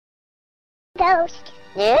ghost.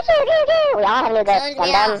 We all have new ghosts.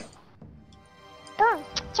 Dum-dum. Boom.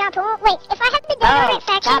 Chop boom. Wait, if I have the dead orbit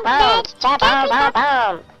faction badge, Chop can I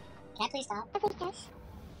boom. Can I please stop? Can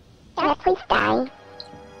I please die?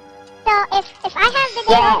 So, if I have the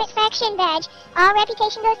dead orbit faction badge, all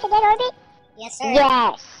reputation goes to dead orbit? Yes, sir.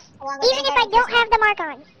 Yes. Even if I don't have the mark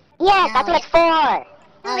on? Yes, that's what it's for.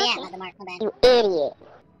 Oh, yeah, not the mark, my bad. You idiot.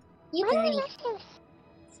 You goody.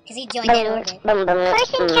 Because he joined dead orbit.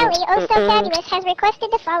 Person Kelly, oh so fabulous, has requested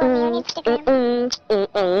to follow me on Instagram.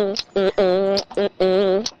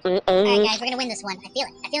 Alright guys, we're gonna win this one. I feel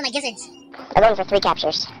it. I feel my gizzards. I'm going for 3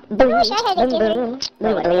 captures. I wish I had a gizzard.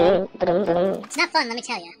 It's not fun, let me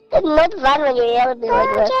tell you. It's not fun when you yell at me like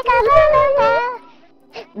Oh, this. check out Lola.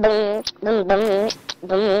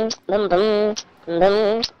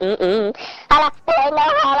 Holla, no,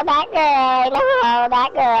 holla back girl, no, holla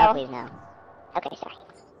back girl. Oh, please no. Okay, sorry.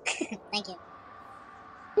 Thank you.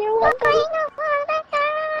 You're welcome.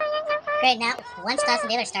 Great, now one starts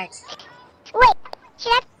and the other starts. Wait,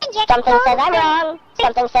 should I inject Something cold? says I'm wrong.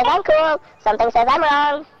 Something says I'm cool. Something says I'm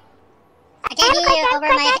wrong. I can't hear you over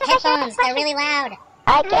my headphones. They're really loud.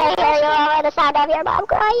 I can't hear you over the sound of your mom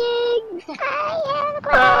crying. I have a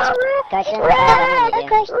question.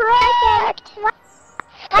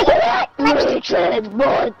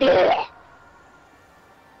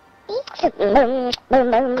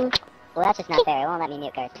 Well, that's just not fair. It won't let me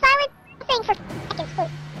mute curse. Silent thing for seconds,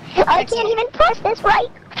 please. I can't even press this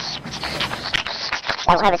right.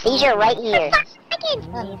 I will have a seizure right here. Seconds.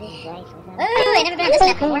 Ooh, I never been on this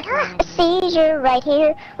map before. A seizure right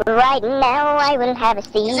here, right now. I will have a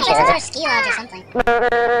seizure. It's like some sort of ski lodge or something.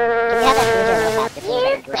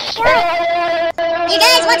 You You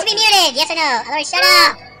guys want to be muted? Yes or no? Otherwise, shut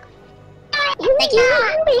up. Thank you.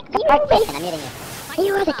 I'm muting you.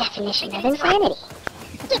 You are the definition of insanity.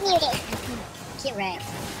 Get muted. Get wrecked.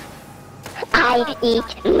 I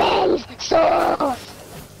eat men's souls.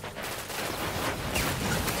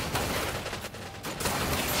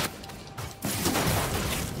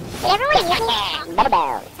 Did everyone mute me? Better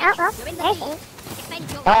down. Oh, well, there's it.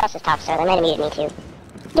 No one else is top, so they might have muted me too.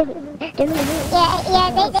 Yeah, they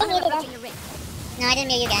muted us. No, I didn't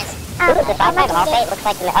mute you guys. Ooh, the 5-5 all fate looks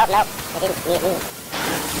like the... Oh, no. They didn't mute me.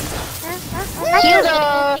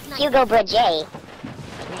 Hugo Bridget.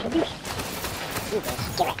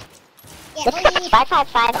 Get wrecked. Yeah, This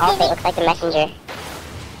 5-5-5 all fate looks like the messenger.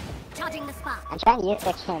 I'm trying to use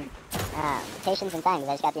their patience and time because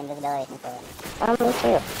I just got the invisibility thing for it. Oh, me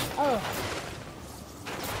too. Oh.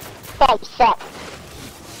 Thanks, set.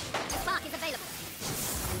 Spark is available.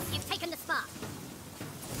 You've taken the spark.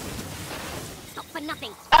 Stop for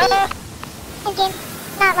nothing. Again,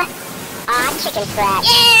 not left. Ah, chicken scratch.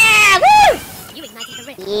 Yeah! Woo! You ignited the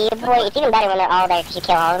rift. Yeah, boy, it's even better when they're all there because you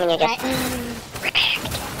kill all of them and you're just...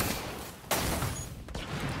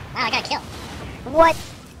 Wow, I got a kill. What?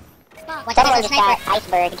 Watch Someone out, just sniper. got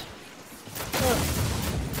iceberged.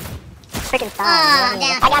 Freaking Oh, I'm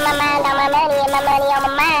down. I got my mind on my money and my money on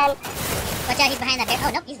my mind. Watch out, he's behind that bear.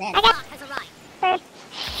 Oh, nope, he's dead. I got Spark has arrived. first.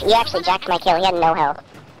 You actually jacked my kill. He had no health.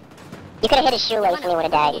 You could have hit his shoelace and he would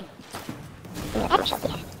have died. Yeah, how much health he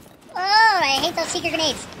had. Oh, I hate those secret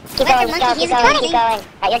grenades. Keep going, keep going, keep going, keep going.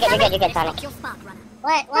 Alright, you're good, Sonic. Your spark runner.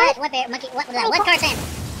 What bear, monkey, what Tarzan?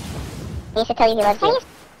 He used to tell you he loves you. Oh,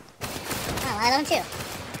 well, I love him too.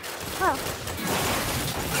 Oh.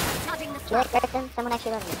 Charging the You spark. like person? Someone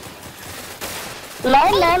actually loves me.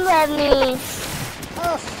 My mom loved me.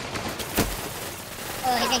 Oh.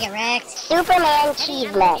 Oh, he's gonna get wrecked. Superman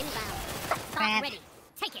cheese mess. Spark ready.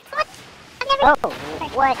 Take it. What? I've never... Oh,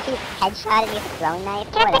 what? He headshotted me with a throwing knife?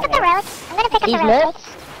 Can I pick up the relic? I'm gonna pick up the relic. nuts?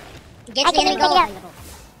 Get I to the can enemy pick it goal. up.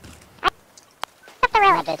 Pick up the My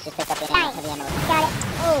relic. bitch just picked up the Nice. heavy ammo. Got it.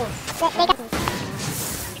 Oh. They got...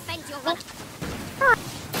 Defend your runner. Oh.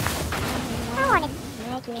 I want it.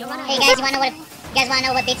 Your runner. Hey guys, you wanna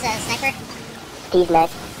know what beats a sniper? Cheese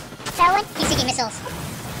nuts. That one? PCD missiles.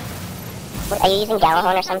 What, are you using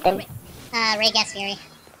Galahorn or something? Ray Gas Fury.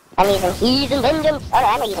 I'm using He's and Vengeance. Oh,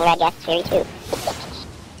 I'm using Red Gas Fury too.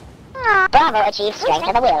 Aw. Bravo, achieved strength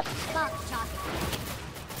of the will. Spark charging.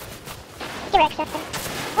 Direct system.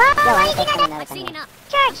 Whoa, why did you do that? I've seen enough.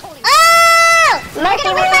 Charge. Calling. Oh! We're Mercy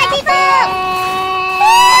gonna win my people!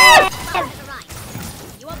 Spark has arrived.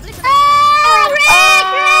 You obliterate. Oh! Rick!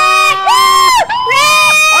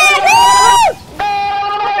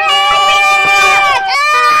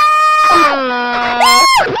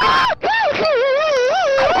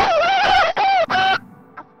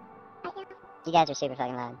 You guys are super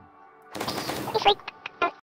fucking loud. You freak.